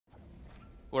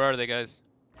Where are they, guys?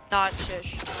 Not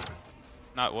dish.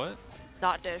 Not what?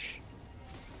 Not dish.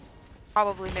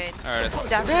 Probably main. Alright.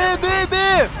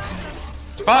 Definitely.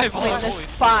 Five! Oh, there's Holy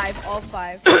 5, all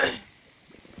 5.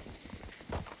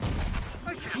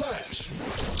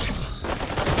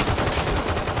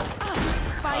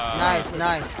 Nice,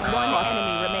 nice. One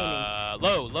enemy remaining.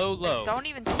 Low. Don't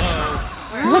even see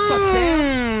What the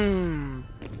damn?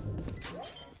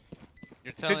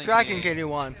 You're telling Good dragon me. kitty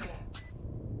one.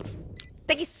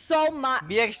 Thank you so much.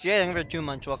 BXJ, thank you for 2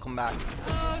 months. Welcome back.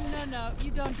 Oh, no.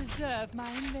 You don't deserve my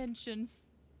inventions.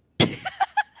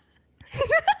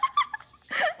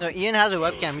 No, Ian has a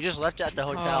webcam. He just left it at the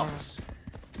hotel.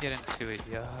 Get into it,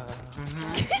 yeah.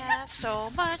 have so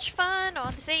much fun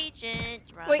on this agent.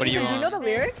 Wait, What are you Ethan, do you know on? the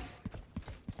lyrics?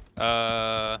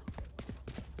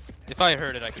 If I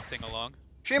heard it, I could sing along.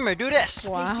 Streamer, do this.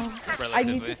 Wow. I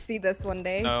Relatively. need to see this one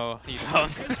day. No, you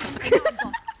don't.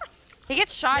 He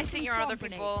gets shy singing around other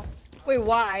people. Wait,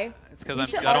 why? It's because You I'm.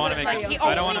 should I don't want always to play make. karaoke.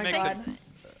 I don't want to Oh make my them.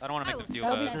 I don't want to make them feel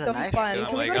That would be bad. This is a so knife. fun. I'm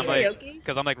Can we like, go to I'm like, karaoke?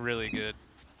 because I'm like really good.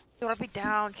 You wanna be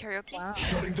down karaoke? Wow.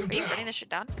 Are you running this shit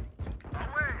down?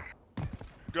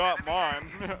 Got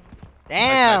mine.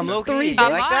 Damn, Nice. Loki. Three. You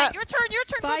Not like mine. that? Your turn. Go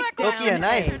Spike back. Loki, a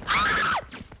knife.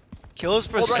 Kills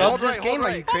for Hold right, subs hold this right, game? hold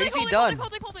Are you right. crazy? Done.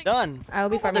 Holding. Done. I will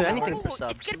be I'll farming do that anything one. for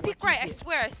subs. It's gonna peek right. I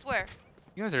swear.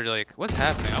 You guys are like, what's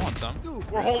happening? I want some.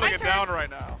 We're holding My it turn. down right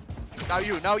now. Now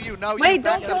you. Wait,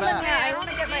 back don't to kill them back. yet. I want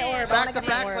to get my orb. I Back want to to get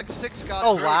my back orb. like 6 got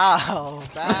Oh, three. wow.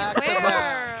 Back to back.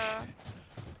 Where?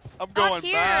 I'm going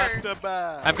here. back to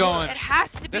back. I'm going It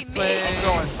has to be this me. way. I'm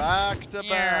going back to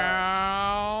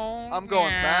back. I'm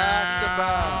going back to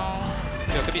back.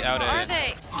 Yo, it could be out Where are A.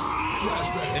 they?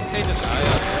 Didn't they just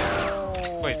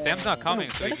die? Wait, Sam's not coming,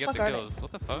 so Where you the get fuck the are they? kills.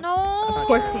 What the fuck? No. Of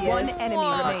course he is. One enemy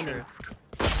Not remaining. true.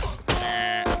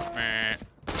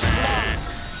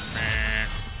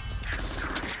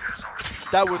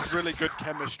 That was really good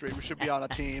chemistry. We should be on a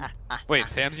team. Wait,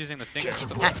 Sam's using the stinger.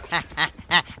 What the fuck?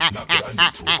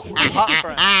 Pop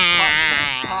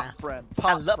friend.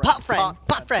 I love pop friend.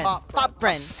 Pop friend. Pop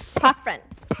friend.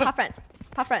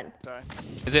 Pop friend. Sorry.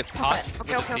 Is it pots?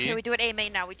 Okay. We do it A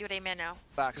main now.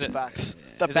 Facts, Is it- facts.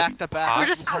 The is back it to back. hot? We're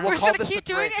just call gonna this keep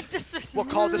the doing Drake. it. Just. We'll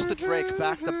call this the Drake.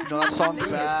 Back to. You know that song?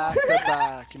 Back to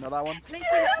back. You know that one?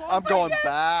 I'm going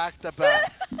back to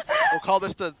back. We'll call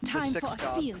this the Time for 6 a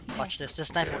god. field Watch test.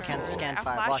 this knife can scan I'll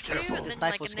 5. flash Watch you, this. and This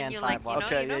then, knife like, will and then scan you, 5. like, Watch.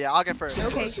 Okay, yeah, I'll get first.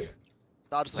 Okay.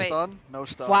 Dodge the Wait. stun. No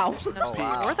stun. Wow. Oh,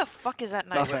 wow. Where the fuck is that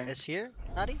knife? Nothing. It's here?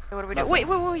 Nutty? What do we do? Nothing.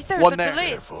 Wait, he's there. One They're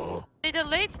there. delayed. They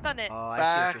delayed stun it. Oh, I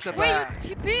Back see to what you're saying.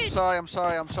 back. Wait, TP. I'm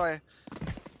sorry.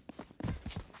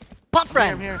 Pop I'm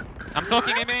friend! here. I'm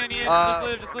smoking a man, Ian. Just I'm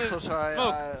live. so sorry.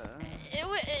 Smoke.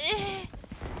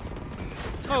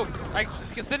 Smoke. I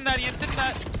can sit in that, Ian. Sit in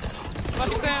that.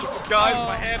 Fucking Sans. Guys, Oh.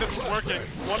 my hand is working.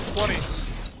 120.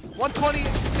 120.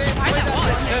 Same. Why Spray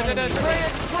that that.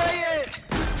 Spray it.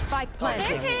 Spike planted.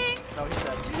 Planting. No, he's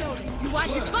dead. You are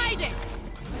divided.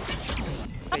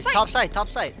 Hey, top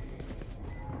side.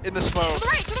 In the smoke. To the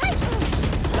right.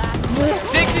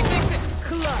 Last Ding.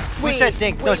 Who Wait, said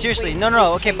think? No, wait, seriously. wait,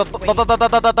 No. Okay, wait, but wait. Dum,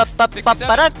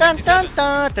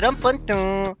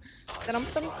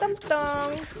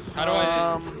 How do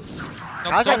I? No,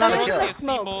 How's that not a don't kill? see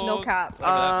Smoke, people. no cap.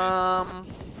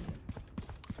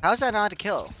 How's that not a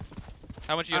kill?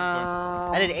 How much you get for?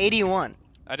 I did 81.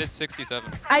 I did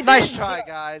 67. Nice try,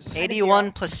 guys.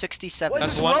 81 plus 67. What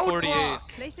That's is this 148. roadblock?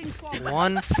 placing swamp.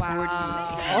 140.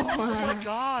 Oh my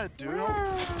god, dude.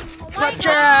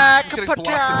 Patak! He's getting blocked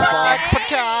and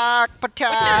spawned.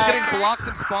 Patak! He's getting blocked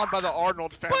and spawned by the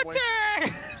Arnold family.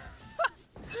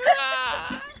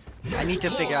 I need to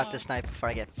figure out this knife before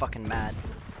I get fucking mad.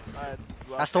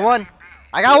 Well, That's the one!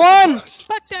 I got one!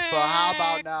 But how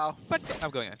about now?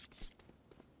 I'm going in.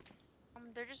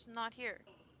 They're just not here.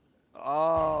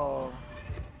 Oh.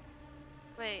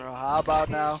 Wait. Bro, how about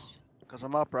now? Because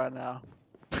I'm up right now.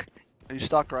 Are you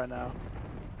stuck right now?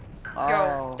 Yo,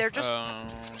 Oh. they're just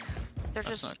That's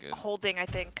just not good. holding. I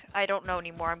think. I don't know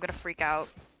anymore. I'm gonna freak out.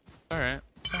 Alright.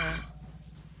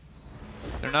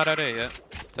 They're not out A yet.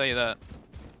 I'll tell you that.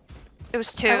 It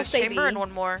was two. I would say Chamber B. and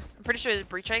one more. I'm pretty sure it's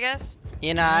breach. I guess.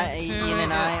 Ian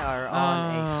and I are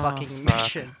on a fucking fuck.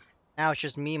 mission. Now it's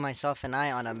just me, myself, and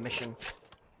I on a mission.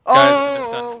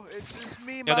 Oh, it's just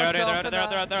me, Yo, they're out, myself, they're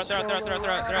out, and they're out,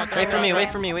 I. they're out. Wait for me, wait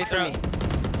for me, wait for me.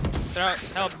 They're out.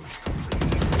 Help.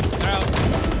 They're out.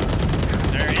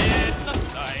 They're in the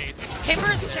sights.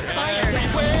 Chamber's behind.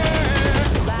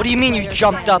 Everywhere. What do you mean you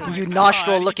jumped up, you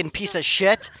nostril-looking piece of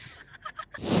shit?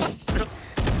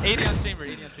 80 on chamber,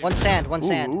 80 on chamber. One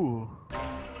sand. Ooh,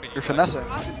 Wait, you're finessing.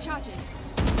 Out of charges.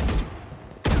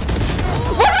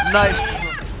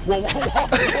 Nice. Whoa, whoa, whoa,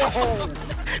 whoa!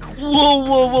 Whoa,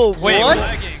 whoa, whoa! Wait, What?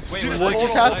 lagging. Wait, She just What told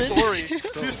just a whole happened? story. She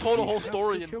just told a whole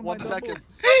story in 1 second.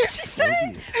 She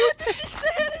said. She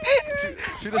said.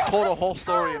 She just told a whole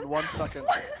story in 1 second.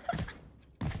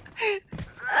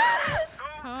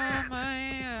 Oh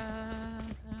my.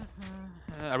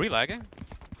 Are we lagging?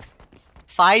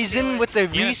 RYZEN with the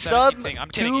Yeah, 17 thing. resub. I'm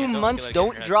kidding 2 you, don't months feel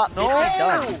like don't you're drop. No! It's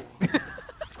done.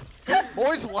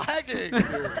 Boy's lagging. Dude.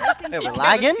 Wait, we're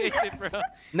lagging?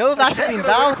 No Vaseline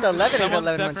Val with the 11 Someone's 11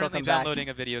 months. definitely Welcome back. downloading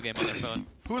a video game on their phone.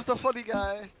 Who's the funny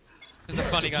guy? There's a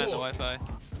funny guy in the Wi-Fi.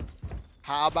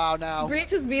 How about now?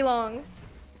 Breach is B long.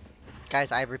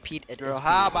 Guys, I repeat, it Girl, is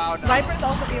how about now? Viper's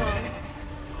also B long.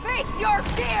 Face your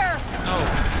fear! Oh.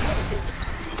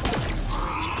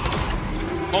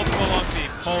 Multiple long team.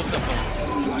 Multiple.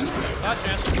 Last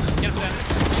chance. Get him down.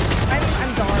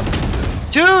 I'm Garb.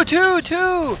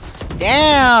 2.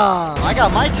 Damn, I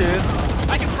got my 2.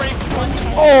 I can break.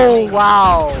 Oh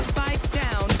wow. Spike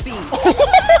down B.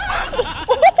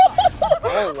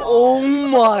 Oh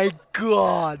my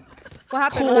god. What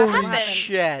happened? Holy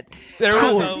shit. There was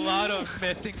Holy- a lot of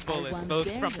missing bullets, both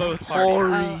from both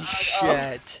parties. Holy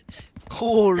shit.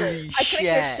 Holy I couldn't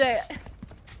get shit. shit.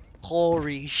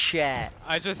 Holy shit.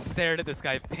 I just stared at this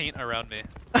guy paint around me,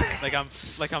 like I'm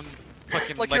fucking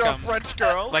Like you're a I'm French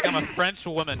girl. like I'm a French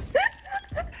woman.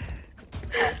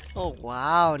 Oh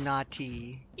wow,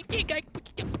 Naughty.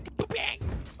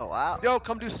 Oh wow. Yo,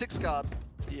 come do 6 God.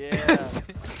 Yeah.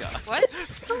 What?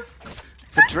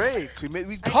 The Drake.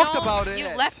 We talked about it. You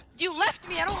left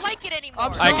me. I don't like it anymore.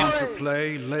 I'm I can- sorry. To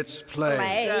play, let's play.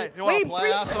 Play. Yeah, you wanna Wait, play,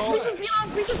 Breach, asshole? Breach is B long.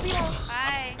 Breach is B long.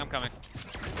 Bye. I'm coming.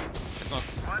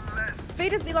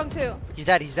 Fade is B long too. He's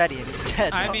dead, Ian. He's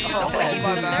dead. I mean, Oh, Wait, you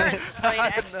my the bad. nerd. Right, I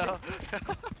extra. know.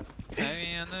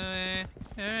 on the way.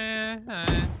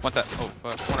 What's that? Oh,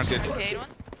 fuck. 1 or 2. Okay, one.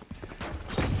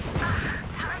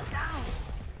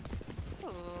 Ooh.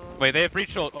 Wait, they have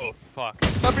breach ult. Oh, fuck.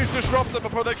 That means disrupt them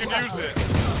before they can use it.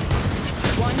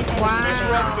 One enemy.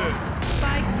 Disrupt it.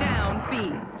 Spike down B.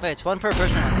 Wait, it's 1 per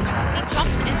person on each round. He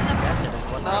jumped in the That's it. It's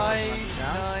 1 per person on Nice, each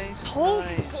round. nice, Oh,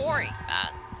 nice. boring.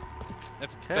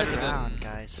 That's Good better round, than...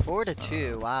 guys.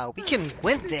 4-2. Wow, we can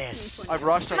win this. I've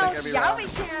rushed, I No, think, every yeah, round. we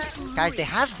can't. Guys, they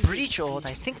have breach ult.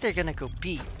 I think they're gonna go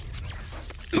B.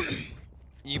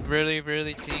 You really,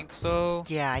 really think so?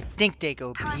 Yeah, I think they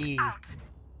go B. You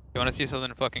wanna see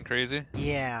something fucking crazy?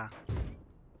 Yeah.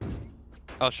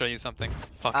 I'll show you something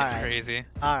fucking Alright. crazy.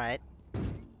 Alright.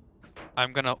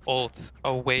 I'm gonna ult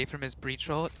away from his breach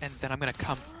ult, and then I'm gonna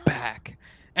come back.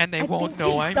 And they I won't think know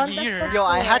you've I'm done this here. before. Yo,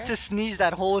 I had to sneeze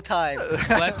that whole time.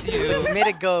 Bless you. You made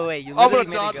it go away. You I'm literally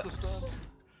gonna made it dodge go. the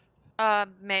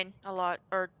stun. Main a lot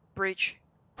or breach.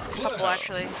 Couple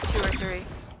actually, 2 or 3.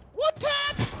 One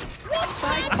tap! One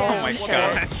tap! Oh my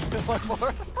god. One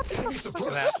more.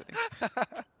 What's happening?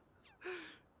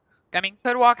 Coming.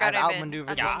 Could walk I've out.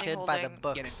 outmaneuvered this kid by the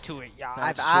books. Get into it, yeah. I've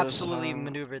That's absolutely just,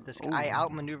 maneuvered this guy. Ooh. I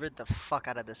outmaneuvered the fuck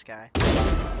out of this guy.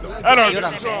 NRG what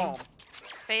I'm Ethan.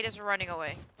 Fade is running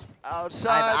away.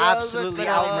 Outside I've of absolutely the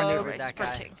outmaneuvered club. that guy.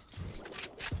 Sprinting.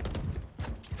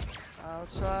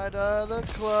 Outside of the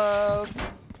club.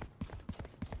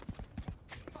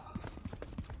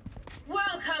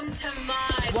 Welcome to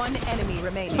my. One enemy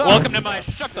remaining. Welcome to my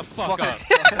shut the fuck up.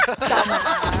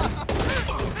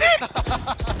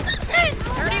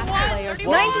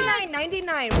 31. 99,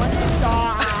 99. One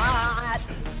shot.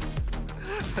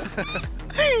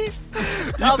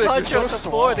 Top think punch you're of so the 4.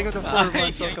 strong. Think of the 4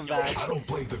 months. Welcome back. I don't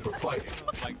blame them for fighting.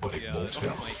 Oh my god,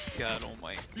 oh my god, oh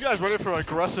my You guys ready for an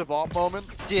aggressive op moment?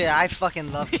 Dude, I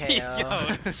fucking love KO. Yo.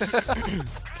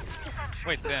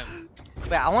 Wait, Sam.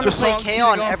 Wait, I want to The play song's KO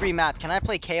on beating up. every map. Can I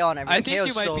play KO on every I map? think KO you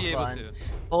is might so be able fun. to.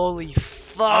 Holy I'll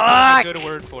fuck! put a good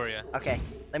word for you. Okay,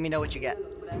 let me know what you get.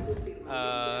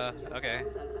 Okay.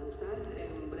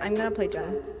 I'm gonna play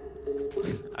Jen.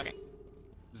 Okay.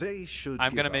 They should.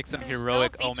 I'm gonna give make up. some There's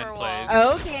heroic no feet for Omen a plays.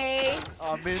 wall. Okay.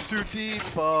 I'm in too deep.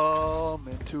 I'm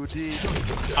in too deep.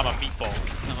 I'm a meatball.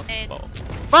 I'm a And- meatball.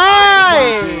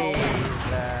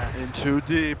 5! In too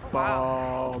deep.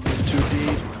 Wow. I'm in too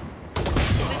deep.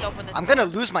 Please open this I'm door. gonna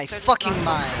lose my There's fucking not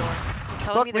mind. a door.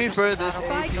 Telling Fuck me me there's for just this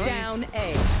not a- Spike AP. down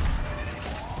A.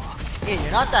 Ian,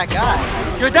 you're not that guy.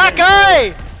 You're that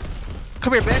guy!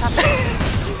 Come here, bitch.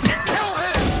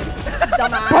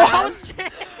 Dumbass. I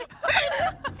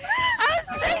was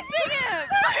chasing him!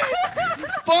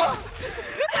 Fuck!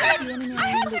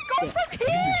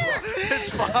 It's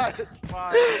fine. It's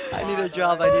fine. I need a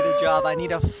drop, I need a drop, I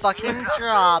need a fucking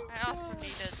drop. I also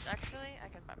needed, actually, I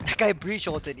can buy my That guy breach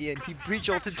ulted, Ian. He breach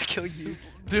ulted to kill you.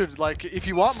 Dude, like, if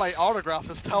you want my autograph,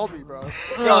 just tell me, bro.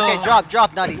 Yo, okay,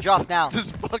 drop, Nutty, drop now.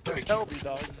 Just fucking tell me,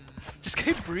 dog. This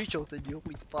guy breach ulted you,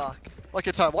 holy fuck. Like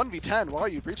it's a 1v10. Why are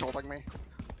you breach ulting me?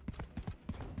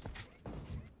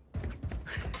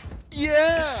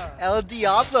 Yeah! LD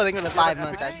uploading in the 5 Epic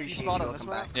months. I you appreciate you. spawned on this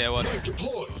Welcome back. Yeah, what?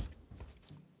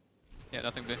 Yeah,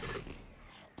 nothing big.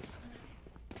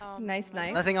 Nice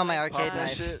knife. Nothing on my Pop arcade that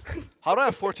knife. shit. How do I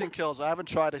have 14 kills? I haven't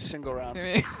tried a single round.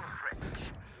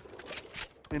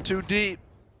 In too deep.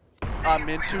 I'm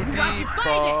in too deep.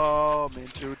 Oh, I'm in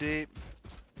too deep.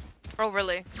 Oh,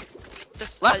 really?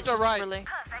 Just Left or just right? Really.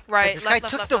 Right. This left, guy left,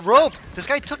 took left, the left, rope. left. This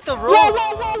guy took the rope. Whoa,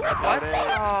 whoa, whoa! What? What?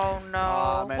 Oh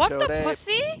no. man, What the Dode.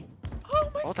 pussy? Oh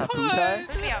my What's that, god!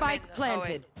 Pussy? Maybe I'm in, Spike though. planted.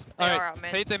 Oh, wait. They are Alright, out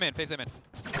mid. fades him in, fades him in.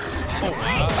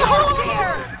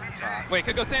 Oh, Wait,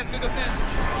 could go Sans, could go Sans.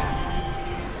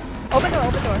 open door,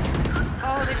 open door.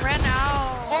 Oh, they ran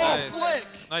out. Oh, Nice. flick!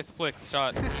 Nice flick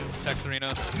shot. Tex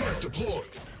Arena.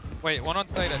 Wait, one on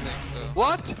site, I think. So.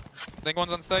 What? I think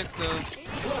one's on site, so.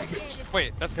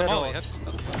 Wait, that's the Good molly. ult.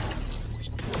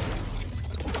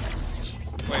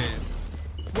 Wait,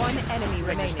 One enemy Like,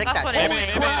 remaining. just take That's that what shit. it Holy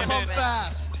is. crap, Wait, I'm wait.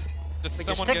 fast! just Like,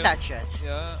 someone just take get- that shit.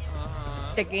 Yeah,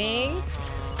 Sticking.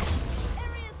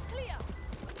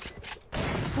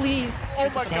 Please. Oh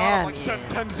my god, Damn, I'm like Ian.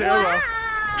 10-0.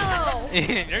 Wow.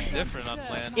 Ian, you're different on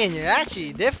plan. Ian, you're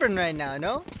actually different right now,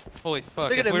 no? Holy fuck.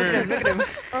 Look at if him, look at him, we're- look at him.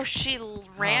 Oh, she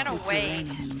ran away.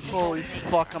 Holy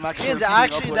fuck, I'm actually Ian's repeating up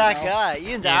actually right that now. guy.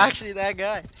 Ian's Yeah. actually that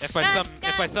guy. If by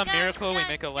some miracle we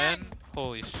make a LAN,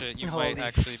 holy shit, you might Holy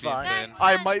actually be fuck. insane.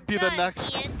 I might be the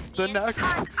next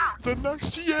Yaster.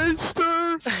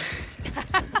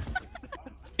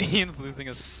 Ian's losing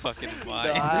his fucking No,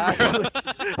 mind. actually,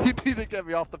 you need to get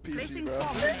me off the PC, bro.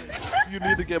 You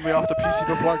need to get me off the PC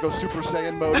before I go Super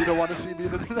Saiyan mode. You don't want to see me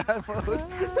in that mode.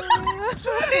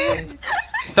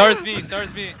 Stars B,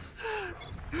 Stars B.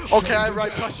 Okay, I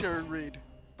write touch here and read.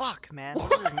 Fuck, man.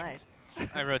 This is nice.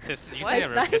 I rotisserie. You What? say I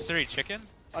rotisserie chicken?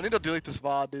 I need to delete this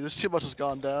VOD, dude. There's too much has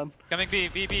gone down. Coming B,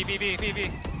 B, B, B, B, B, B.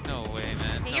 No way,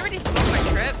 man. He No. already smoked my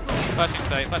trip.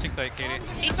 Flashing sight, Katie.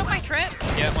 He smoked my trip.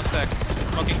 Yeah, 1 sec.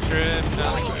 Smoking trip. Oh,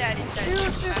 No. he's dead. He's dead.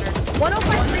 Doesn't matter.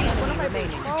 105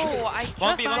 remaining. Oh, I just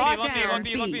Long B, got long B, long B, down. long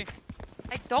B, long B.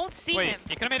 I don't see Wait, him.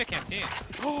 he could have made a canteen.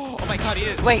 Oh my god, he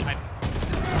is. Wait. How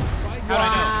do I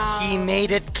He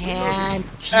made it Epic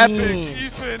canteen.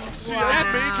 Ethan, CS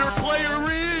major player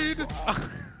read.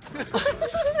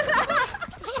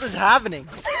 What is happening?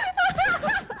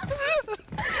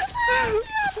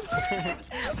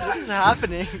 What is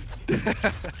happening?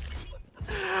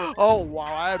 Oh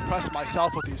wow, I impressed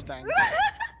myself with these things.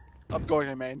 I'm going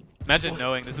in main. know? Imagine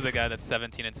knowing this is the guy that's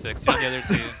 17 and 6. You're on the other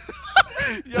team.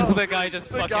 Yo, This is the guy just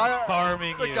the fucking guy-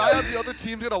 farming The you. guy on the other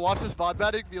team's gonna watch this VOD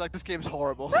batting and be like, this game's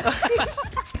horrible.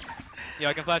 Yo,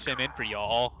 I can flash him in for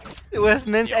y'all. With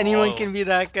Mints, anyone Yo. can be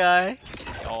that guy.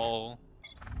 Y'all.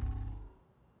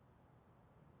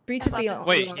 Breach is beyond.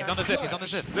 Wait, he's on the zip, he's on the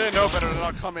zip. They know better than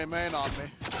not come in main on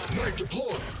me.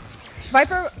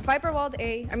 Viper walled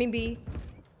A. I mean B.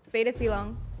 Fade is B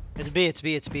long. It's B, it's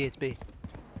B, it's B, it's B.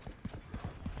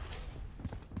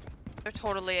 They're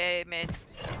totally a mid.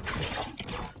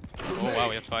 Oh wow,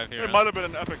 we have 5 here. It might have been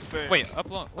an epic fake. Wait, up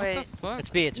long. What Wait. the fuck? It's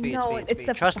B, it's B, it's No, B, it's it's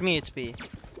B. a- Trust me, it's B.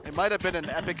 It might have been an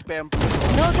epic bamboo.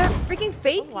 No, they're freaking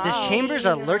fake. Oh, wow. This chamber's a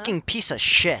Yeah. lurking piece of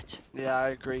shit. Yeah, I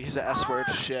agree. He's an S-word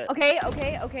shit. Okay.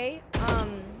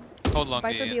 Hold long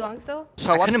Viper B. B long still.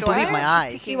 So I what's couldn't going believe on? my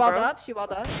eyes. She walled bro. up. She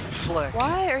walled up. Flick.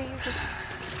 Why are you just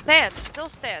stand? Still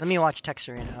stand. Let me watch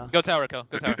Texarino. Go tower, kill.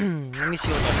 Go tower. Let me see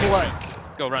what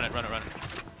Flick. Go, run it, run it, run it.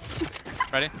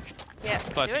 Ready? Yeah.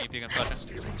 do Flashing, it. if you can flash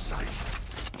it.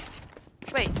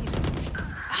 Wait, he's. I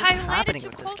landed happening too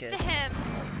with this close kid? to him.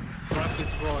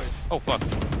 Oh fuck.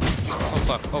 Oh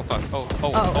fuck. Oh fuck. Oh, oh,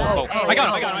 oh, oh, oh. oh, I got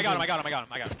him, oh, I got him, I got him, I got him, I got him,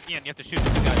 I got him. Ian, you have to shoot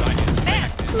the guy behind you. Man.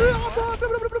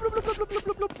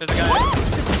 There's a guy.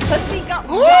 Pussy got.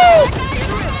 Oh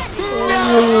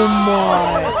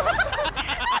my!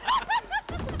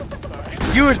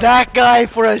 You were that guy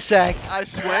for a sec. I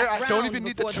swear, I don't even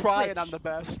need to before the try switch. and I'm the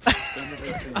best.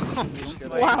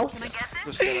 Wow.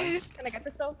 Just kidding. Can I get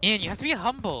this though? Ian, you have to be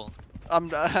humble.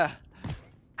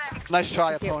 Nice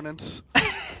try, Thank you. opponents.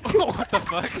 What the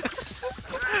fuck?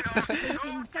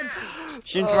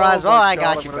 Shintra as Oh well, my I God,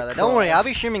 got I'm you, gonna brother. cry. Don't worry, I'll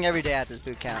be streaming every day at this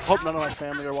boot camp. Hope none of my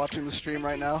family are watching the stream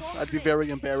right now. I'd be very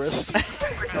embarrassed.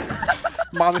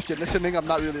 Mom, if you're listening, I'm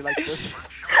not really like this.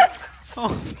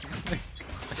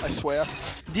 I swear.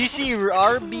 DC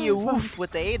RB oof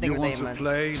with the A thing You with want to Amen.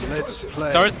 play? Let's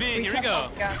play. Stars B, here we go.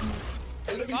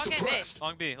 Long and mid.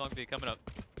 Long B, coming up.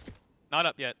 Not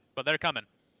up yet, but they're coming.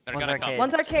 They're One's gonna come. arcade.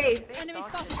 One's arcade. Enemy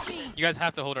spotted B. You guys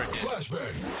have to hold our kid.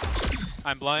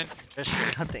 I'm blind.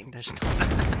 There's nothing, there's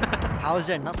nothing. How is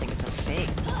there nothing? It's a fake.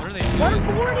 What are they doing?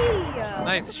 140.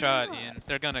 Nice shot, Ian.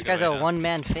 They're gonna This go. guy's a right now.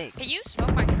 one-man fake. Can you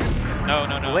smoke my trip?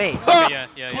 No. Wait. Okay,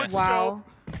 yeah. Wow.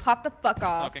 Pop the fuck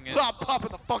off. Smoking it. I'm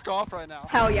popping the fuck off right now.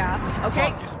 Hell yeah. Okay.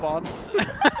 Fuck you, Spawn.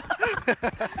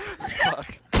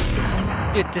 Fuck.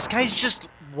 Dude, this guy's just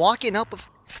walking up with...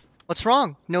 What's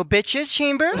wrong? No bitches,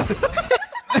 Chamber?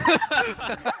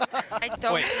 I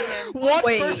don't Wait. see him. What?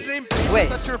 Wait. First name? Wait.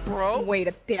 That's your bro? Wait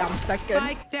a damn second.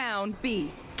 Spike down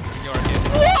B. Yo,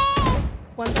 arcade.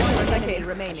 1 second. Enemy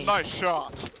remaining. Nice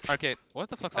shot. Arcade. What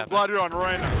the fuck's I'm happening? glad you're on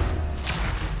Rhino.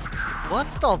 What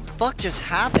the fuck just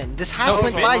happened? This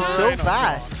went by bitch. so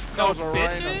fast. That was a Rhino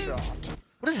bitches. shot.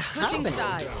 What is happening?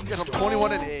 Side. Yes, I'm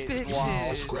 21 and 8. bitches.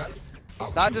 Wow.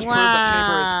 That just proves that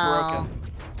Chamber is broken.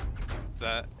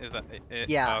 Is that it?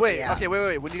 Yeah. Okay. Wait, Yeah. okay,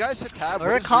 wait. When you guys hit tab,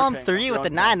 We're what is calm your ping? 3 You're with the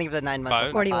on 9. I think the 9 months.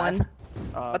 Five. 41.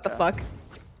 What the okay. fuck?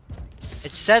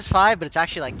 It says 5, but it's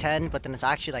actually like 10, but then it's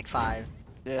actually like 5.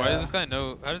 Yeah. Why does this guy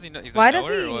know? How does he know? He's Why a does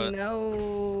knower he or what?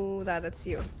 know that it's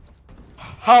you?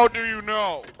 How do you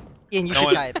know? Ian, you No should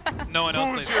one- type. No one else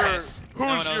Who's plays your Sens. No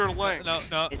one Who's your else- link?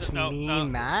 No. It's no, me, no.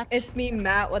 Matt. It's me,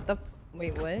 Matt. What the?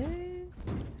 Wait, what?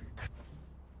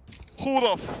 Who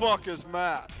the fuck is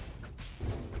Matt?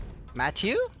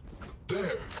 Matthew?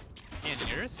 There. Ian,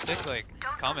 you're a sick like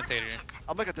commentator.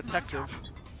 I'm like a detective.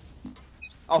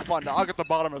 I'll find out. I'll get the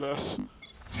bottom of this.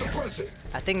 Suppressing.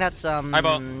 I think that's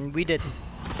Eyeball. we did.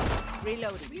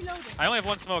 Reloading. I only have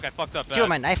one smoke. I fucked up. See where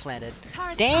my Bad. knife landed.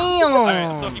 Alright, I'm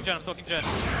Damn! soaking Jen. I'm soaking Jen.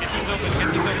 Kitchen's open.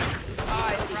 Kitchen's open.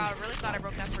 Oh, I really thought I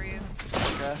broke that for you.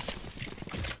 Okay.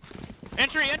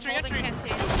 Entry. Holding, can't see.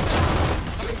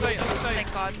 Inside.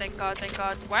 Thank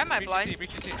God. Why am I blind?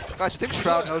 Breach your teeth. Guys, I think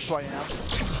Shroud knows who I am.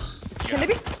 Can they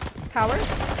be tower?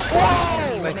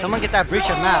 Whoa! Wait, someone get that breach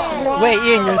of map. Wait,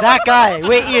 Ian, you're that guy.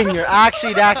 Wait, Ian, you're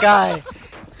actually that guy.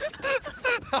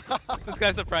 This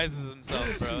guy surprises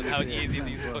himself, bro. With how easy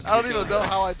these hooks I don't are. even know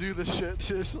how I do this shit,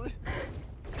 seriously.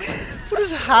 What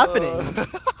is happening?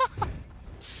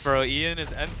 Bro, Ian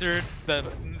has entered the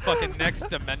fucking next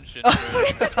dimension, bro.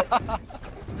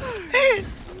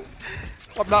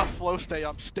 I'm not flow state,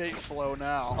 I'm state flow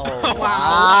now. Oh, Wow. Oh,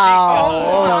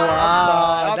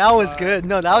 wow. I'm That was sorry. good.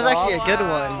 No, that was actually a good No,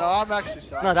 one. I'm actually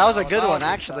sorry. No, that was a good That one, was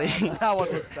actually. bad. That one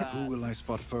was Who bad. will I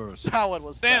spot first? That one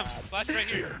was Damn, bad. flash right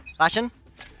here. Flashing?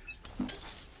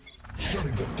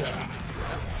 Shutting them down.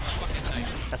 Fucking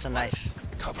nice. That's a knife.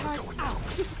 Cover going out.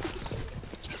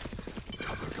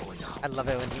 Cover going out. I love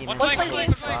it when Ian One is flank, flank, one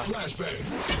one flank.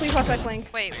 Flashbang. Please watch my flank.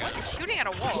 Wait, what? Shooting at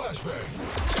a wall. Flashbang.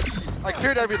 I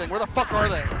cleared everything. Where the fuck are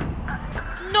they?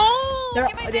 No! They're-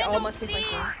 Get my they vandal, all must be please.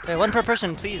 flanking. Wait, one per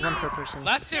person, please. One per person.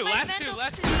 Last two. My vandal,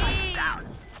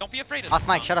 please. Don't be afraid of Off this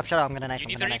mic, song. shut up, shut up. I'm gonna knife, You I'm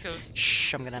need gonna 30 knife. kills.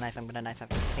 Shh, I'm gonna knife, Everything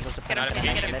goes to plan, I'm Get gonna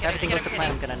him, knife. get him, Everything get goes him, to get plan,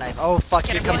 him. I'm gonna knife. Oh fuck,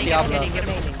 Get here him, comes get him, Diablo. get him,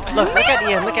 get him. Look at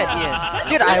Ian, look at Ian.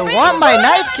 Dude, I want my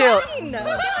knife kill.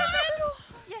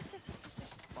 Yes.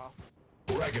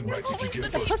 Bragging rights if you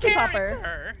give The first. pussy popper.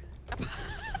 Her.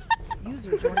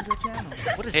 User joined your channel.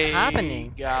 What is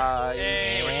happening? Guys.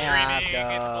 Hey, we're Yeah,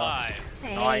 streaming. It's duh. live.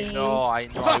 No, I know. I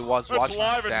was It's watching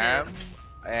live in here. Sam,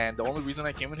 and the only reason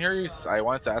I came in here is I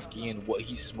wanted to ask Ian what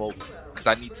he smoked, because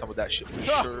I need some of that shit for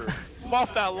sure. I'm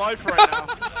off that life right now.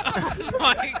 Oh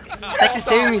my god. Thanks for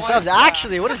saving me subs.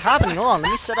 Actually, what is happening? Hold on, let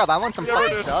me set up. I want some Give her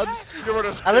fucking this- subs. give her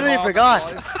this I literally off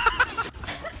forgot. life.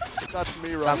 That's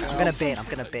me right I'm now. gonna bait, I'm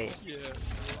gonna bait.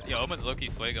 Yo, Omen's low-key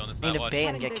fuego on this I need map. to Watch. bait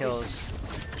and get kills.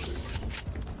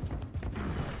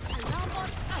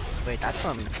 Wait, that's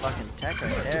some fucking tech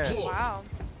right there. Wow.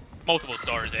 Multiple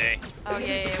stars, eh? Oh,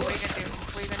 yeah. What are you gonna do?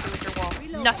 What are you gonna do with your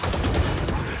wall? Nothing.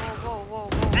 Whoa.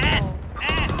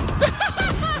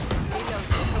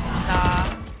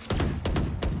 Nah.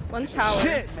 One's tower.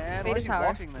 Shit, man. Why Bait is is he tower.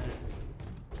 walking there?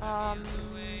 I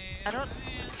don't.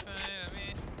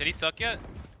 Did he suck yet?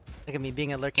 Look at me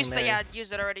being a lurking Use it, Larry. yeah,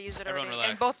 use it already. Everyone And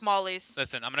relax. both mollies.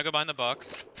 Listen, I'm gonna go behind the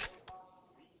box.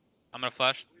 I'm gonna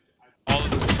flash all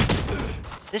of this.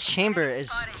 This chamber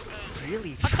is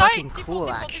really Outside! fucking Default, cool,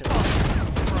 default, actually. default.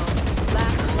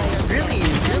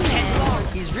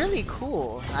 He's really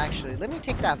cool, actually. Let me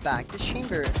take that back. This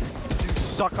chamber, Do you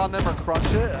suck on them or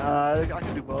crunch it? I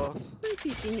can do both.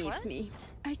 City needs What? me.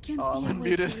 I can't I'm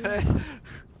be away unmuted. from you.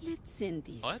 Let's send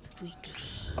this What? quickly.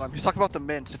 He's talking about the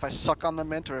mints. If I suck on the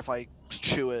mint or if I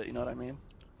chew it, you know what I mean?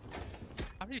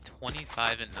 How are you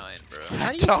 25 and 9, bro? how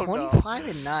are you don't know. 25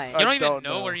 and 9? You don't even don't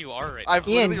know know. where you are right I've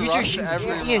Ian, literally use your rushed shit. every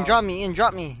Ian, round. drop me. Ian,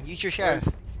 drop me. Use your sheriff.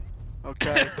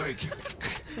 Okay, Thank you.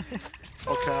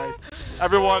 okay.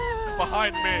 Everyone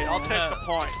behind me. I'll take the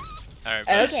point. now. Alright,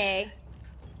 bro. Okay.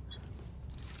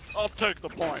 I'll take the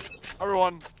point.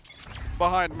 Everyone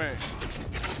behind me.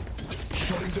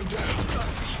 Shutting them down.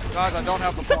 Guys, I don't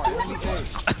have the point.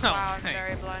 Wow, I'm thank-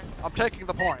 very blind. I'm taking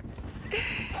the point.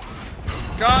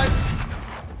 Guys!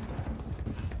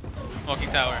 Smoking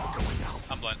tower.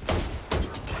 I'm blind.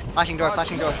 Flashing door,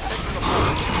 flashing door.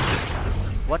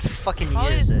 What fucking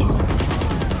year is it?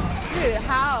 Dude,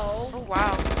 how? Oh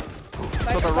wow.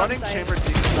 So the running chamber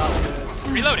D is not good.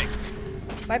 Reloading.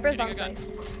 Viper's Hitting a bomb gun. site.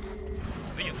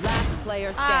 Last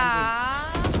player standing.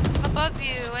 Ah, above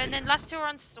you, and then last two are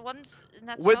on one's in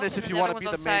that Witness smoke, if and you then wanna be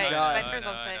everyone's the main on site. guy. Viper's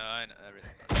on site. I know,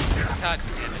 everything's fine. God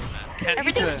damn it, man. Can't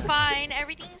Everything's Ethan. fine.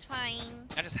 Everything's fine.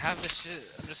 I just have this shit.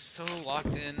 I'm just so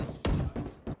locked in.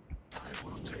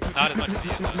 Not as much as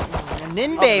you. though. And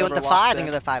Ninbei never with the locked 5, in.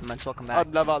 another 5 months. Welcome back.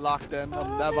 I'm never locked in.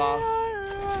 I'm never.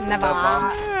 Never.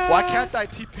 Why can't I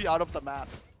TP out of the map?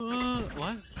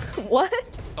 What? What?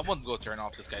 Someone go turn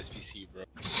off this guy's PC, bro.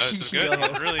 Oh, this is good.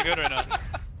 It's really good right now.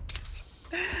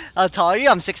 How tall are you?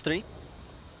 I'm 6'3".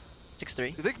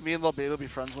 6'3". You think me and Lil Baby will be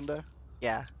friends one day?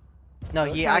 Yeah. No,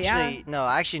 he Oh, actually, no,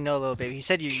 I actually know Lil Baby. He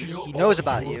said he knows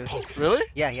about you. Really?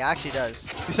 Yeah, he actually does.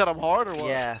 He said I'm hard or what?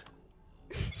 Yeah.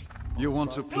 You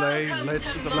want to play?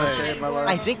 Let's It's the best day play. of my life.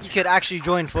 I think you could actually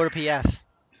join 4PF.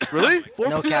 Really? 4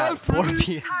 No PM? cap, Really?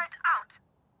 4PF.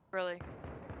 Really?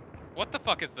 What the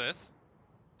fuck is this?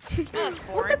 Oh, that's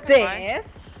boring. What's Goodbye.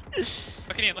 this?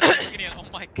 Look at Ian, look at Ian. Oh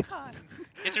my god.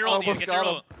 Get your roll, Ian. Almost Get your got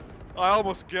roll. him. I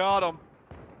almost got him.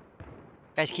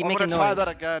 Guys, keep I'm making gonna try noise. that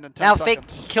again in 10 Now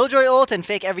seconds. fake Killjoy ult and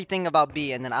fake everything about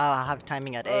B, and then I'll have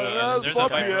timing at A. Yeah, And there's a 4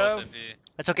 Viper PM. ult at B.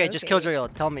 That's okay, just Okay. Killjoy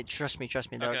ult. Tell me, trust me. They're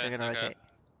Okay, gonna okay. rotate.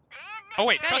 Oh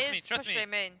wait, This guy trust me, is trust push me. A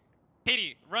main.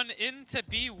 Katie, run into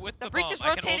B with The the breach bomb. is I can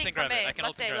ult rotating and from grab it. I A. can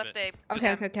ult Left and A, grab left it. A.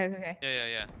 Okay.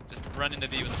 Yeah. Just run into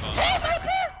B with the bomb.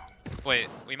 Wait,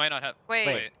 we might not have.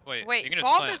 Wait. Wait. Wait. You can just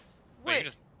Bomb plant. is. Wait, you Wait. can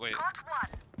just wait.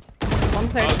 One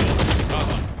player.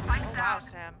 Oh, Oh wow,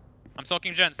 Sam. I'm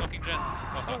soaking Jen. Oh, Oh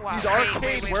fuck. wow. He's Wait, arcade,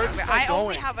 wait, where's wait. this guy I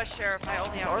only going? have a sheriff. I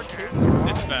only He's have a arcade. sheriff.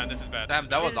 This is bad. This is bad. Damn, that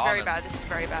This was is on very him. bad. This is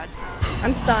very bad.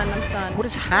 I'm stunned. What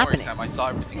is Don't worry, happening? Sam, I saw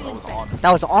everything that was on him.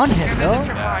 That was on him, Give me the no?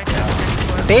 triple Yeah. line just next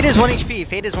to us. Fade is 1 HP.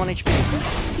 Fade is 1 HP.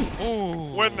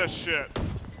 Ooh. Win this shit.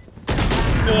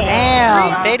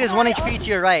 Damn! Fade is 1 HP to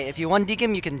your right. If you 1 deke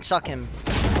him, you can suck him.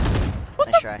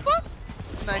 Nice try.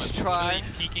 Nice I'm try. literally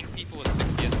peeking people with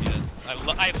 60 FPS. I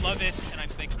love it, and I'm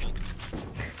thankful.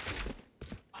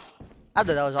 I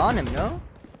thought that was on him, no?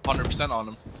 100% on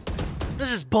him.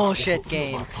 This is bullshit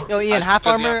game. Yo, Ian, half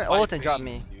Because you armor, have ult, five and drop things,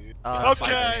 me. dude. That's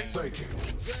fine. Okay. Thank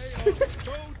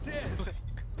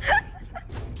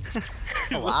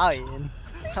you. Wow, Ian.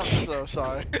 I'm so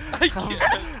sorry. I can't,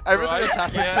 Everything bro, that's I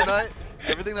happened can't. tonight.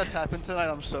 Everything that's happened tonight.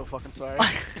 I'm so fucking sorry.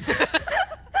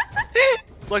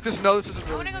 Like this. No, this isn't I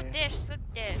really wanna go me. dish. So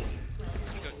dish.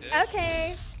 Go dish.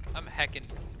 Okay. I'm heckin'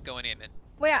 going aiming.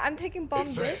 Wait, I'm taking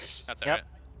bomb dish. That's Yep. alright.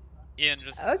 Ian,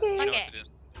 just Okay. you know Okay. what to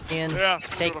do. Ian, Yeah.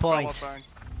 take little fella point. thing.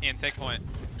 Ian, take point.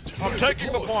 I'm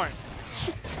taking the point.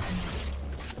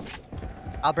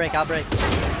 I'll break. She's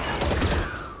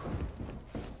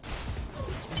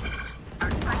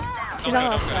Don't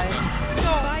on go, the don't go, side. don't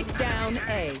Spike down A.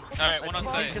 go. Alright, one on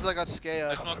site. Because I got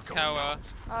scared. I smoked Kawa.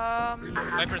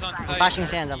 Viper's on site. Flashing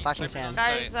sands. I'm flashing Viper's on sands.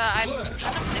 Guys, site. I'm gonna dish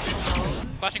alone.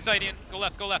 Flashing side, Ian. Go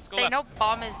left. They know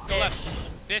bomb is Go dish. left.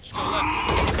 Bitch, go left.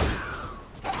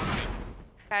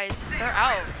 Guys, they're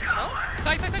out. No?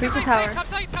 Side, Breach the tower. top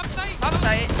side. Top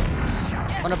site.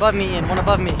 One above me, Ian. One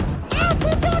above me.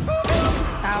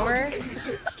 Tower.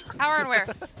 Tower and where?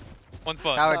 One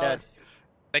spawn. Tower dead.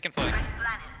 They can flank.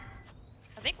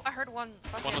 I think I heard one.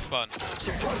 One was spawn.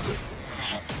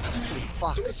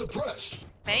 Fuck.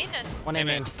 Main and One Hey, aim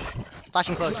in. man.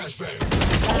 Flashing close.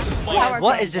 Tower.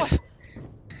 What is this?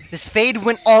 This fade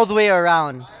went all the way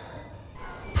around.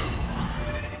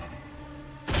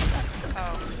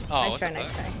 oh. Oh, Nice what try, the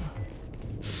nice fuck?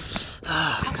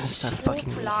 try. I'm gonna start fucking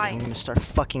losing. I'm gonna start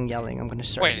fucking yelling. I'm gonna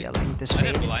start Wait, yelling. This I fade.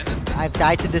 didn't blind this guy? I've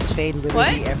died to this fade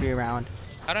literally What? every round.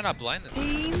 How did I not blind this guy?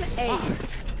 Team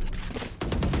Ace.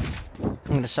 I'm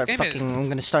gonna start Game fucking. is- I'm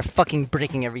gonna start fucking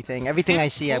breaking everything. Everything I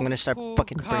see, I'm gonna start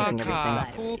fucking breaking everything.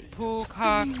 Alright,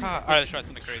 let's try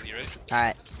something crazy, right? All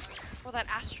right. Oh, that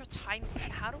Astra time.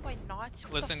 How do I not? What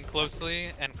the Listen closely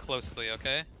and closely,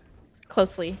 okay?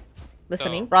 Closely.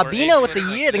 Listening. So- Robino Or with the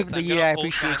eight year. like Thanks for the this, I'm year. gonna I hold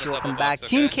appreciate sign you. and Welcome double back. box,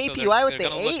 Team okay? So KPY with they're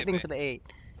the gonna look 8. at Thanks me. for the 8.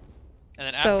 And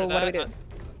then So, after what do we that, do?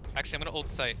 actually, I'm gonna ult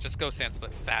site. Just go sand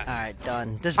split fast. All right,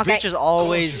 done. This Okay. breach is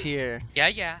always here.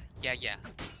 Yeah.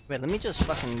 Wait, let me just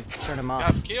fucking turn him You off.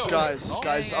 have kill. Guys, Oh,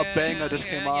 guys, a banger just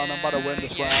came on. I'm about to win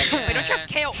this round. Wait, don't you have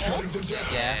KO ult?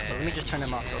 Yeah, but let me just turn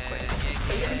him off real quick.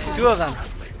 2 of them.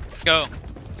 Go.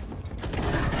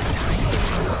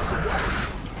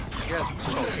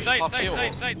 Pop kill.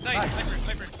 Site. Viper.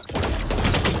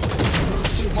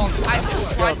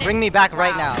 Yo, bring me back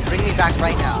right now. Bring me back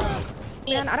right now.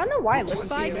 Man, I don't know why I listen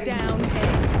to you. down.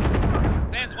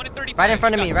 Sands, 1 in 35. Right in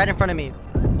front of me. Right in front of me.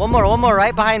 One more.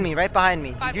 Right behind me. Right behind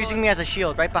me. He's using me as a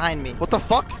shield. Right behind me. What the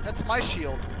fuck? That's my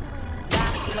shield.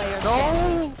 Player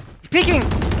No! He's peeking. Oh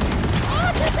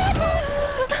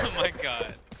my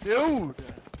god. Dude!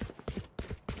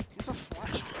 He's a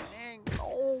flashbang.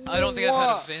 No! I don't think I've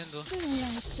had a Vandal.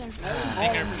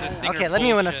 Stinger Okay, let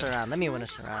me win us bullshit. around. Let me win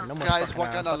us around. No more Guys, fucking what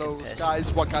around. kind of Fucking lows? pissed.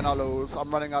 Guys, what kind of lows?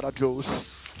 I'm running out of juice.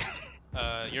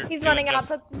 You're He's doing running out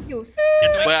just- of juice.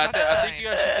 You're doing Wait, I just think you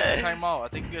fine. guys should take a timeout. I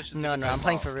think you guys should take No, a no, I'm timeout.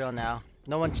 playing for real now.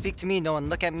 No one speak to me. No one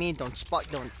look at me. Don't spot.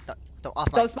 Don't off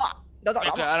Don't mic. spot. Don't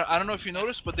Okay, I don't know if you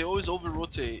noticed, but they always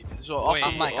over-rotate. So off, Wait.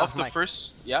 Off mic, off off the mic.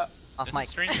 first, yeah. Off This is mic.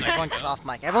 strange that Everyone you just go. off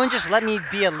mic. Everyone just let me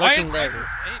be a Why lurking is Larry.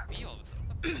 Hey, Beals,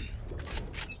 what the fuck?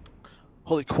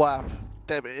 Holy crap.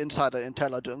 Damn it, insider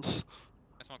intelligence.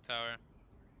 I smoke tower.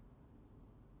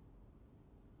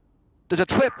 There's a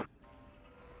trip!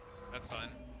 That's fine.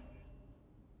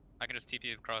 I can just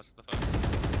TP across the phone.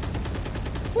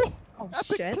 Woo! Oh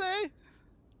Epic shit. play!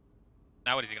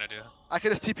 Now what is he gonna do? I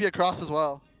can just TP across as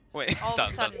well. Wait, All stop,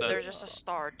 of a stop, sudden, stop. there's just a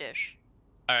star dish.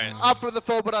 Alright. I'm for the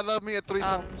foe, but I love me a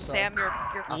threesome. so. Sam, you're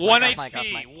Off 1 mic, off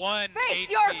HP! mic. 1 Face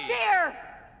HP. your fear.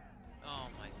 Oh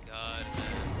my god, man.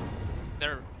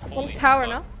 They're One's holy tower,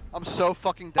 fuck. no? I'm so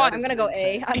fucking dead. I'm gonna go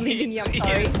A. I'm leaving you. I'm He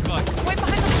sorry. is fucked. Wait,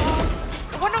 behind the walls.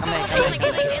 One of them Coming, was coming,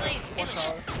 healing, coming.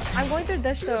 healing. I'm going through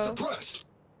dish though. Suppressed.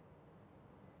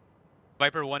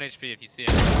 Viper 1 HP if you see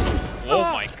it.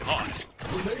 Oh my god.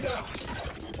 Grenade out.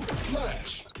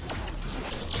 Flash.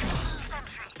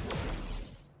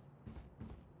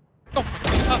 Oh my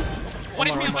god. 1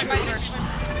 HP on my Right Viper. there.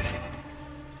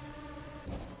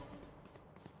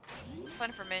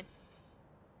 Plan for me.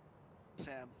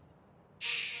 Sam.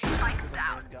 You're the main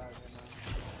guy right now.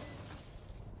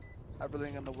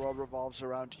 Everything in the world revolves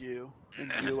around you,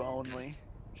 and you only.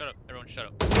 Shut up, everyone shut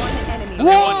up. One enemy.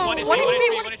 Whoa! 1 HP, 1 1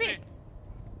 HP, 1 HP.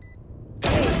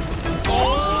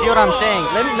 You see what I'm saying?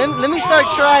 Let me start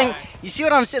trying. You see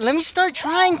what I'm saying? Let me start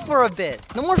trying for a bit.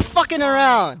 No more fucking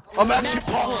around. I'm actually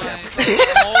pausing.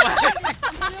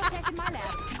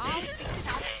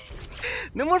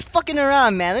 No more fucking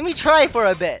around, man. Let me try for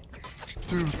a bit.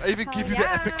 Dude, I even give you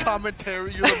the epic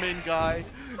commentary. You're the main guy.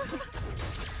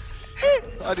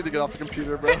 I need to get off the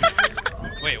computer, bro.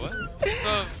 Wait, what?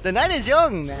 So, The night is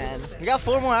young, man. We got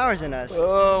 4 more hours in us.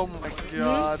 Oh my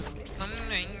god.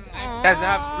 Guys, I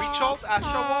have Breach ult,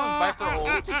 Astra ult, and Viper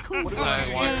ult. What do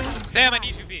I want Sam, I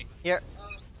need you B. Here.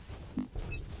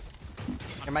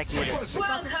 Your mic muted.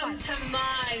 Welcome to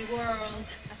my world.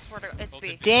 I swear to God, it's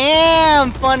B.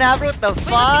 Damn, fun Abra with the Wait,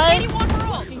 5. 81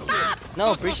 roll. Stop!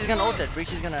 No, Breach is gonna ult it.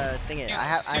 Breach is gonna thing it. You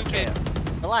I stupid. can't.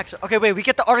 Relax. Okay, wait. We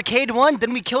get the arcade one,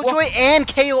 then we Killjoy and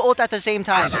KO ult at the same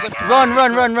time. Run.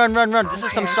 This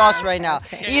is some sauce right now.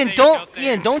 Ian,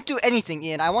 don't do anything,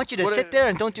 Ian. I want you to What sit is- there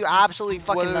and don't do absolutely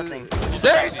fucking What is- nothing.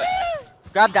 There's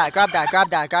Grab that.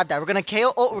 We're gonna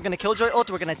KO ult. We're gonna Killjoy ult.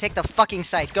 We're gonna take the fucking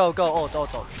site. Go, ult. I'm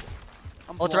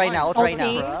Ult right now. Ult right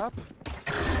now. Crap.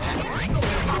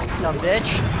 Dumb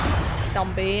bitch.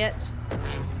 Dumb bitch.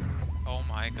 Oh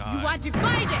my god.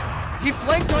 divided. He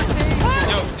flanked our team.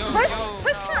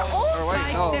 Push for ult. Or wait,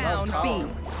 no, that was Down tower. B.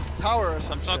 Tower or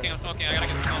some I'm smoking, shit. I'm smoking. I gotta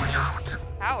get the phone.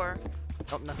 Power.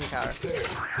 Oh, nothing tower. Left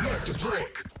to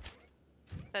break.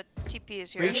 The TP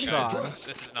is here. Breach You gone. This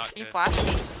is not good. flash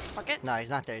me. Fuck it. No, he's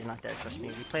not there. Trust me.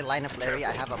 We play lineup Larry.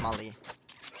 I have a molly.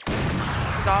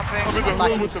 He's offing. I'm in the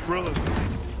room with the gorillas.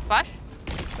 Flash?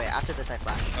 Wait, after this I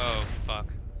flash. Oh, fuck.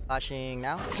 Flashing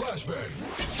now.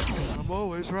 Flashbang. I'm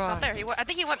always right. Not there. I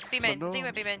think he went B main. I think he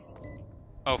went B main.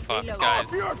 Oh, fuck, guys.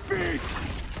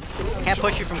 Can't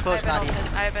push you from close, Naughty.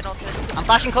 I have been ulted. I'm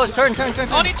flashing close. Turn. Oni-chan!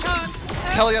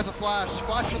 Kelly has a flash.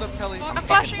 Flash for them, Kelly. I'm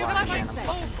flashing. blind, I'm man. flashing.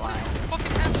 I'm fucking blind.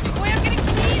 Fucking happening? Wait, I'm getting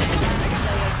speed.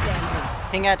 Player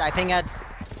standing. Ping Ed. I ping Ed.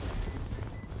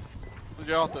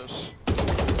 Get out this.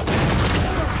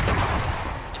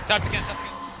 Tapped again.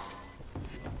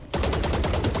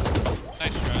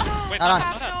 Nice try. Wait, Not on.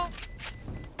 not on.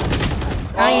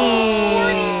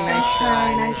 Nice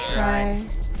try.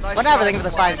 Nice Whatever, try, thank you for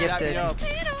the Fly, 5 back me gifted. up.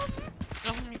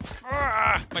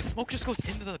 My smoke just goes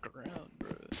into the ground,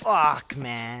 bro. Fuck,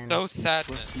 man. So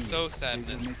sadness. So They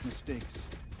sadness. make mistakes.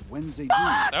 When they do,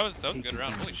 That was a good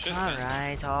round. Holy shit,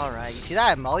 man. Alright. You see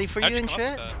that molly for How'd you you and come up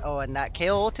shit? with that? Oh, and that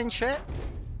KO ult and shit?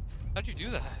 How'd you do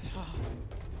that?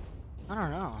 I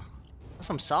don't know. That's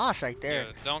some sauce right there.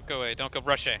 Yeah, don't go away. Don't go.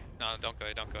 Rush A. No, don't go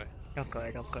away. Don't go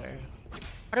away. Don't go.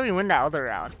 How do we win that other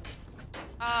round?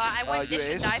 I went you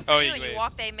dish and aced? dive for Oh, you, you and you aced.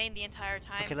 walked A main the entire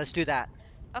time. Okay, let's do that.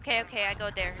 Okay, okay, I go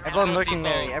there. Everyone I'm lurking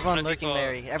default. Larry. Everyone I'm lurking default.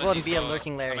 Larry. I'm Everyone be a default.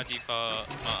 lurking Larry. I'm a default.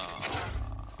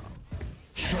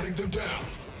 Shutting them down.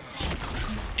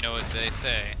 You know what they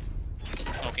say?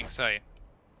 Smoking sight.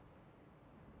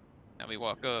 Now we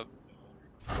walk up.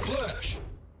 Flash.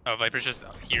 Oh, Viper's just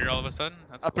here all of a sudden?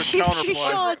 That's Upper cool. counter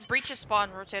play. Breach is spawn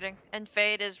rotating, and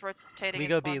Fade is rotating. We in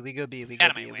go spawn. B. We go B. We Get go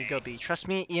out of my B. We go B. Trust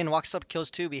me. Ian walks up,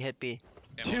 kills 2. We hit B.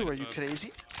 Yeah, Two, we'll are you smoke.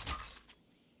 crazy?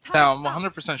 Now I'm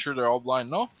 100% sure they're all blind.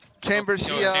 No. Chambers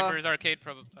Yo, here. Chambers arcade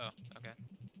probably. Oh, okay.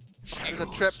 The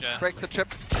trip. Yeah. Break the trip.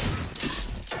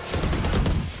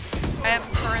 I am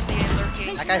currently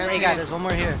lurking. That guy's A guy. There's one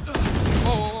more here.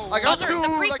 Whoa, whoa, whoa. I got The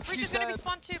two. breach, Like breach he is gonna be said.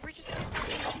 spawned too. Breach is gonna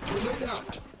be spawned. Grenade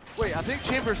out. Wait, I think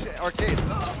Chambers arcade.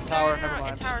 Tower. Never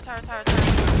mind. Tower.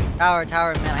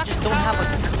 Tower, man. I just don't have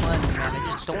a gun, man.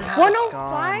 I just don't have a 105?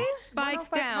 gun.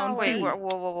 Spike down. Wait, B.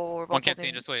 whoa. One can't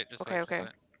see, just wait. Just Okay, wait. okay. Just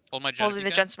wait. Hold my jet. Holding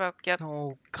the gen smoke. Yep.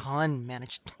 No gun, man. I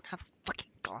just don't have a fucking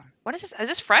gun. What is this? Is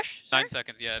this fresh? sir? 9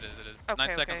 seconds, yeah, it is. Okay, 9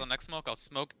 seconds okay. on next smoke. I'll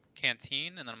smoke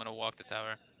canteen, and then I'm gonna walk the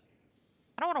tower.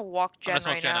 I don't want to walk I'm gen gonna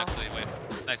smoke right gen now. actually.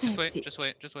 Wait. Nice. Just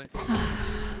wait.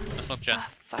 I'm gonna smoke gen. Ah,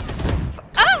 fuck.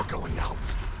 Oh! Going out.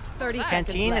 30 Canteen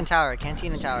seconds and left. tower.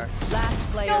 Canteen and tower. Last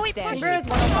player No, wait, standing. Chamber is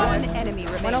 105. One enemy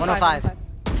remaining. 105.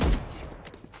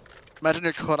 Imagine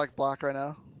your Kodak block right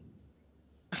now.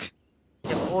 You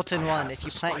have ult in 1. If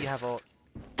you plant, you have ult.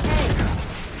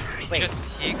 He Wait. just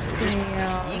peeks.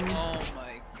 Damn. Peeks? Oh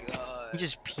my god. He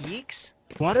just peeks?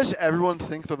 Why does everyone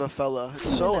think they're the fella?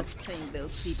 It's so Last thing they'll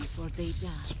see before they die.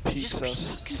 He peaks just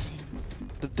us. peeks.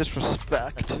 The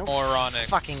disrespect. No Moronic.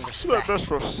 fucking The respect.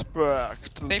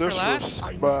 disrespect. Save for last?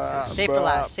 Disrespect. Save for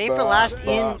last. Save for last.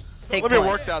 Ian, take Let me point.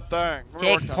 work that thing. Let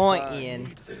me work Take that point, thing.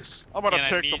 Ian. I'm gonna And I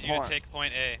take need the you point. to take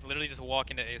point A. Literally just walk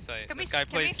into A site. Can This we, guy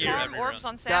can plays we here farm every orbs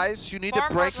round. on Sam? Guys, you need to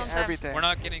Farm break orbs on Sam. everything. We're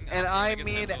not getting. And I don't think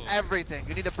mean it's gonna move. everything.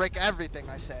 You need to break everything,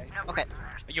 I say. Okay.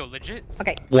 Yo, legit?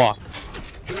 Okay. Walk.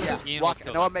 Yeah, Ian walk. will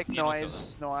kill No one them. make Ian will kill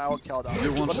noise. No, I will kill them.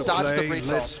 You want Let's to dodge the play? breach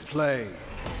Let's zone. play.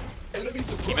 Enemy He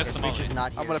supply. missed them all. Breacher's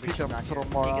not here. I'm gonna peek Breacher's him, not little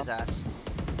here. moron. Peek his ass.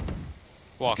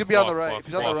 Walk. He could be on walk, the right. walk, If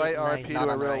he's on the walk. right, No, RIP he's to not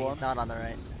a on the real right. one. He's not on the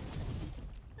right.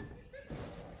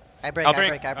 I break, I'll I break.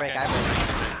 break, I break, Okay. I break.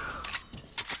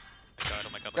 God, oh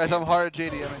my god. Guys, I'm hard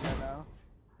JDMing right now.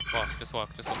 Walk. Just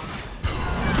walk. Just walk.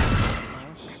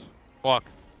 Nice. Walk.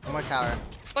 One more tower.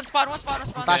 One spawn. I'm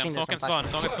Okay, flashing I'm this, smoking I'm spawn.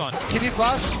 flashing Smoking spawn. Can you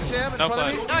flash Sam in No front of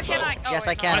me? flash. No, I cannot. Oh, Yes, I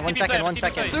wait, can. On One TV second, side, one TV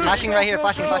second. side. Flashing right here,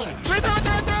 flashing, flashing. Right there, right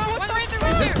there, right One there. right there, Is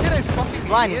right this there. kid a fucking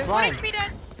Blind, idiot? blind. HP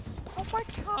dead. Oh my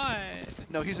god.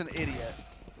 No, he's an idiot.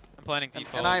 I'm planning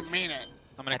default. And I mean it.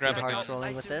 I'm gonna I grab think a hard gun.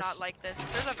 trolling I with do this. not like this.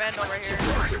 There's a vandal right here.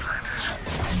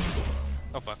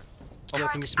 Oh fuck. Yo,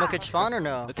 can you smoke at spawn or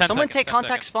no? 10 Someone seconds, take 10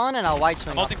 contact seconds. spawn and I'll wide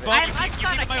swing I'm off ulting of spawn. it. I'm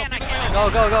stunned. I can't. Go,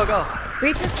 go, go, go.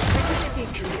 Breaches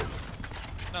CT.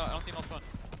 No, I don't see no spawn.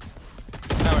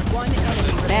 One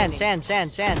enemy remaining. Sand. I'm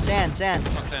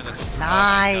saying this.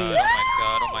 Nice.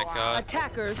 Oh my god.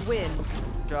 Attackers win.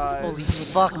 Guys, Holy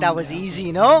fuck, that was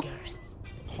easy, no?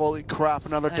 holy crap,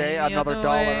 another day, another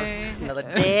dollar. Another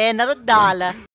day, another dollar.